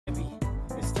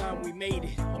and we made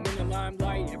it. I'm in the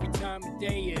limelight every time the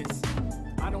day is.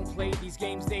 I don't play these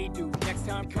games they do. Next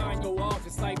time Kanye go off,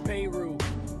 it's like Beirut.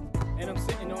 And I'm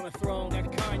sitting on a throne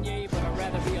like Kanye, but I'd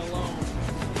rather be alone.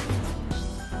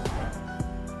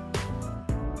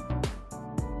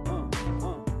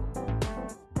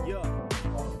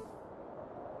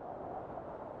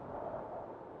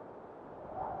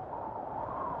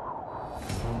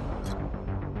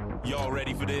 Y'all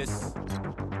ready for this?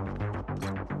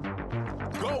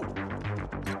 Go!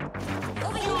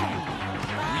 Over here!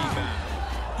 Rebound.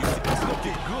 You see this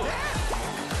looking good.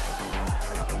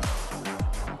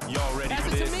 Y'all ready for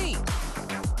this? Pass it to me.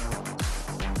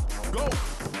 Go!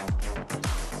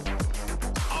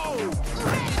 Oh!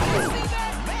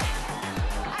 Man,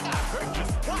 I got hurt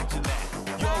just watching that.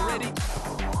 Y'all ready?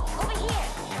 Over here!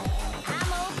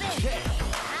 I'm open! Check.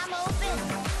 I'm open!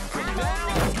 I'm Down.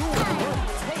 open! You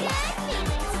Good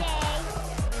feeling today!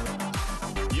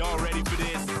 Y'all ready for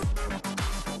this?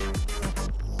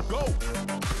 Go!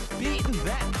 Beating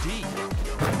that deep.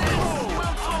 Oh,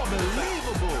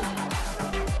 unbelievable!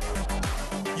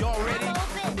 Y'all ready?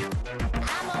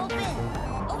 I'm open!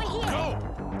 Over here! Go!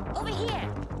 Over here!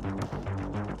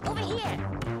 Over here!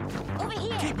 Over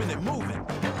here! Keeping it moving.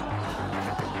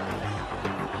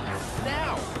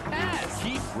 Now, pass.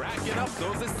 Keep racking up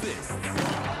those assists.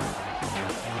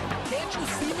 Can't you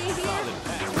see me here? Solid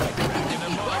pass. Picking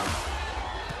them up.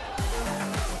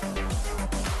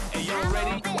 Hey, y'all I'm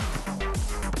ready? open!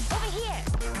 Over here!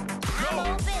 Go! I'm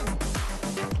open!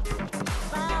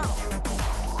 Ball!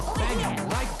 Over Banging here!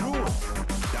 right through him.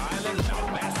 Dialing out,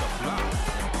 that's a block.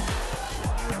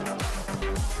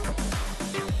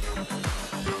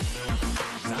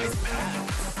 Nice pass.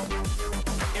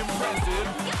 Impressive.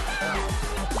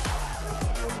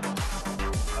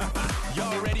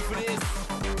 Y'all ready for this?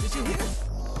 Did you hear?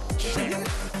 Check.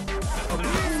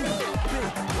 Big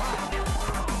wow.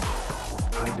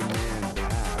 I demand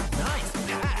pass. Nice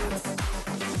pass.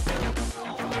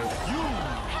 You.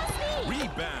 Pass me!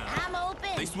 Rebound. I'm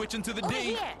open! They switch into the Over D.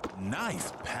 here. Nice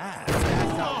pass.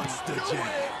 Monster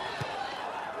jam.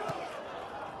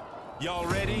 Y'all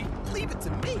ready? Leave it to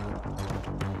me.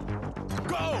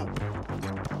 Go!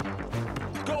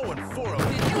 Going for a Did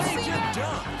you see major that?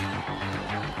 dunk.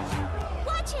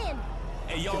 Watch him!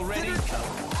 Hey, y'all ready?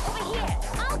 Over here!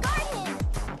 I'll guard him!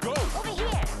 Go! Over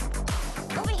here!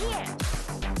 Over here!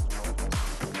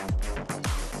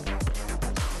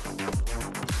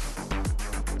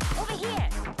 Over here!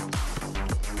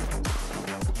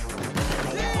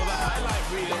 For the highlight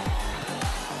reel.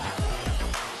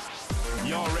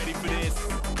 Y'all ready for this?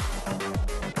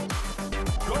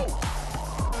 Go!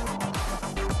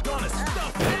 Gonna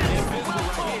stuff it. Invisible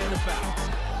right here in the foul.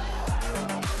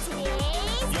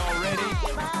 Today's Y'all ready?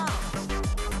 my ball.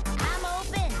 I'm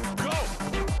open! Go!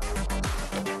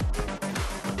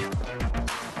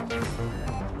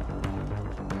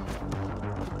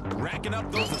 Racking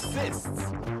up those assists.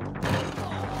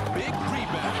 Big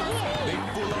rebound. They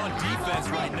full on defense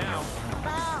right now.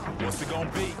 Ball! What's it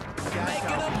gonna be?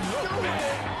 Making them look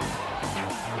bad.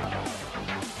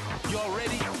 Y'all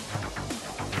ready?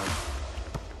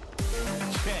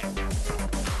 Check.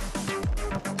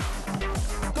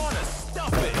 Gonna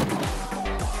stuff it.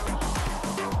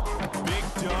 Big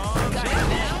dunk. Got it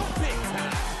now? Big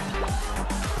time.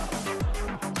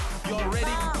 Y'all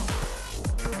ready? Ball!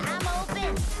 I'm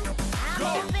open! I'm Go.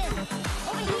 open!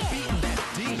 Over here! Beating that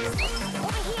deep.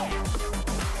 Over here!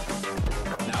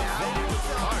 Now that was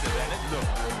harder than it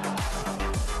looked.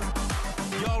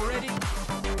 Y'all ready?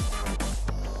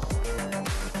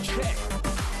 Check.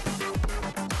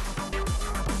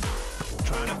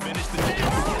 Trying to finish the dance.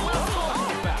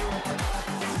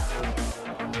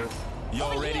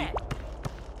 Y'all Over ready? here.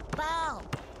 Ball!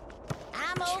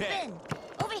 I'm Check. open!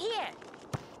 Over here!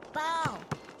 Ball!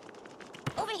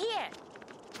 Over here!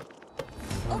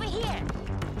 Over here!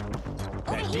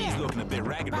 Over That here! D's looking a bit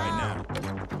ragged right now.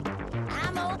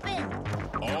 I'm open!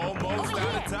 Almost Over out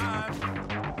of here. time.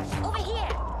 Over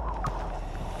here!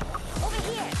 Over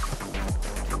here!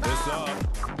 This Ball! up.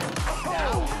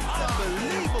 Oh,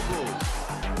 unbelievable.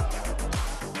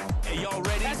 Hey, y'all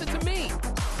ready? Pass it to me.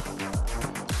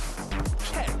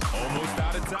 Check. Almost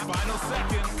out of time. Final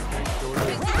seconds.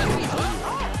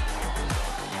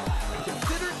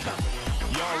 Consider it coming.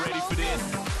 Y'all ready for this?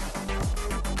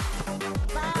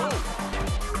 Ball! Go.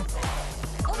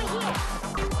 Over here!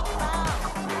 Ball!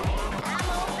 I'm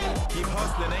open! Keep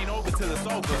hustling. Ain't over till it's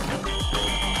over.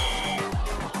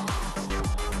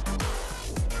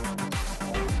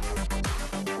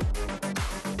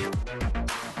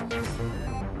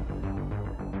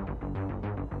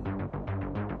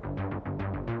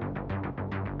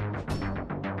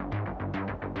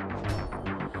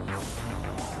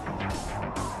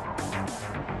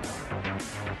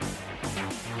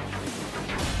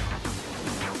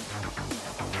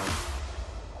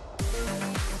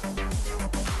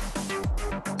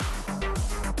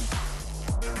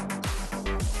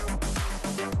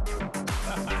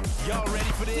 Y'all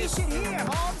ready for This this? shit here,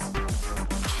 Holmes.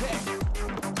 Check.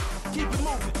 Keep it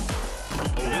moving.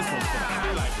 Oh, this one's for the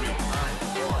highlight reel.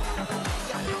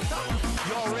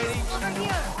 Y'all ready? Over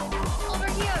here. Over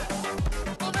here.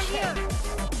 Over here.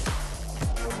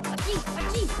 Aquí,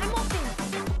 I'm open.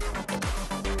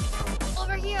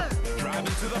 Over here.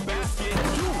 Driving to the basket. Do it.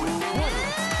 What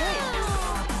it takes.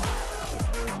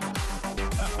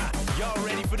 Y'all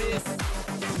ready for this?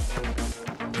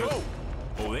 Go.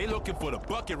 Oh, they looking for the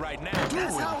bucket right now.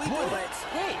 That's how we do it.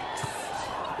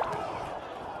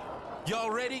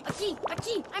 Y'all ready? Aquí,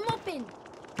 I'm open.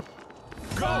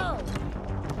 Go.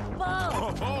 Ball.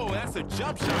 Oh, oh, that's a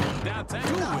jump shot from downtown. Do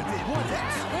it. What it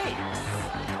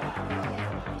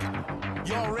takes.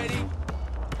 Y'all ready?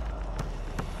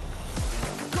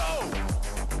 Go.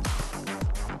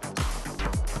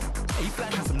 Hey, he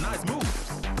flashing some nice moves.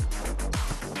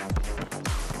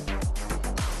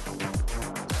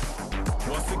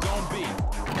 What's it gonna be?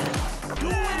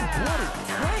 Doing what it takes.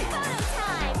 Photo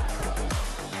time.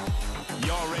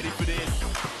 Y'all ready for this?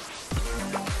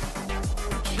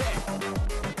 Check.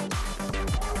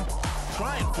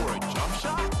 Trying for a jump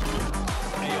shot?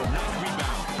 Ayo, nice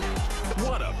rebound.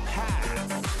 What a pass.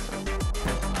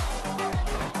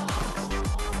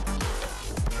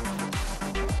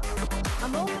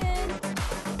 I'm open.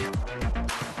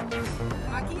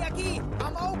 Aquí,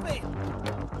 I'm open.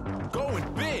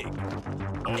 Going big.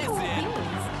 Oh, it's in.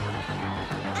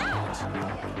 Ouch.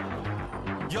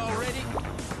 Y'all ready?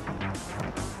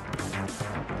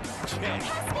 Check.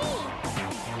 Pass me.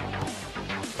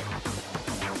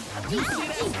 You see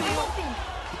that I'm steal? open.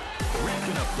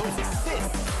 Racking up those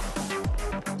assists.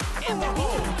 In the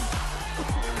hole.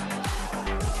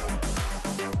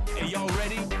 Hey, y'all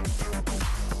ready?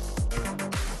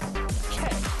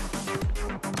 Check.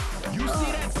 You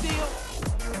see that steal?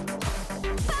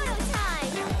 Photo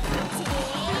time.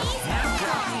 Today's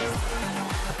Snapshot.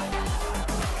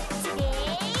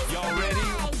 Today's Y'all ready?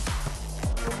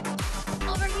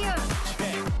 Over here.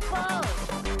 Check. Whoa.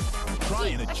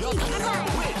 Trying to jump Good shot.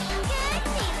 Wish.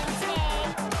 feeling today.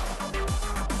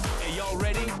 Hey, y'all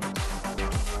ready?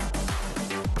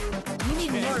 You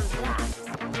need more of that.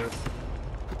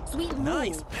 Sweet move.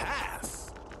 Nice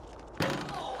pass.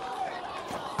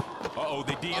 Uh-oh,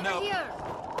 they D'ing Over up. here.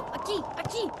 Aquí,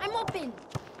 I'm open.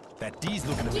 That D's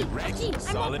looking to be wrecked. I'm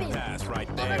Solid open. pass right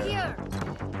Over there. here.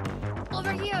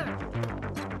 Over here.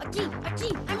 Aquí,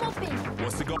 I'm open.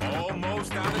 What's it go?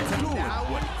 Almost out of time. Now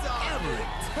we Whatever it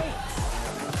takes.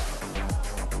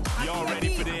 Y'all ready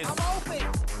for this? I'm open.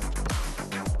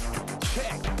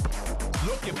 Check.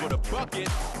 Looking for the bucket.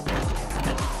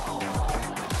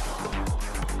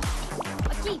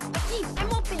 Aquí,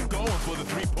 I'm open. Going for the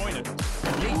three-pointer.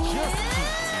 They just keep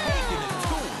taking it to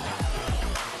him.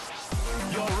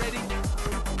 Y'all ready?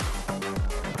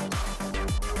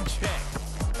 Check.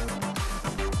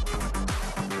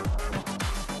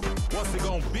 What's it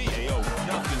gonna be? Ayo,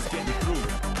 nothing's getting through.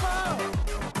 Whoa.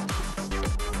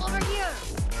 Over here.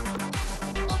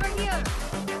 Over here.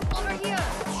 Over here.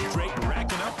 Straight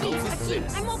racking up those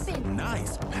assists. I'm open.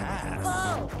 Nice pass.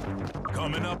 Whoa.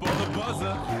 Coming up on the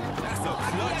buzzer. That's a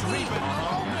clutch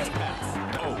rebound. Nice pass.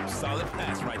 Oh, solid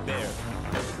pass right there.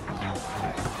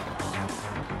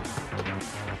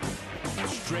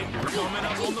 Straight coming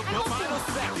up on the final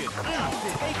second.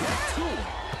 Take that to him.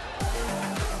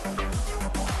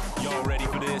 Y'all ready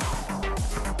for this?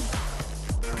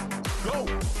 Go.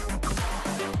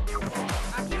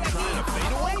 Trying to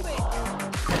fade away.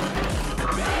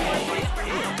 Bang it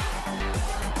in.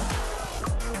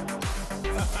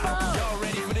 Y'all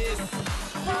ready for this?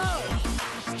 Whoa.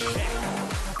 Check.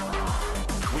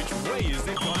 Which way is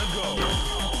it gonna go?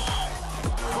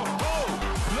 Oh,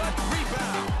 clutch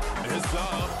rebound. It's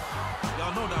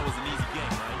y'all know that was an easy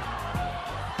game, right?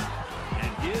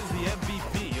 And here's the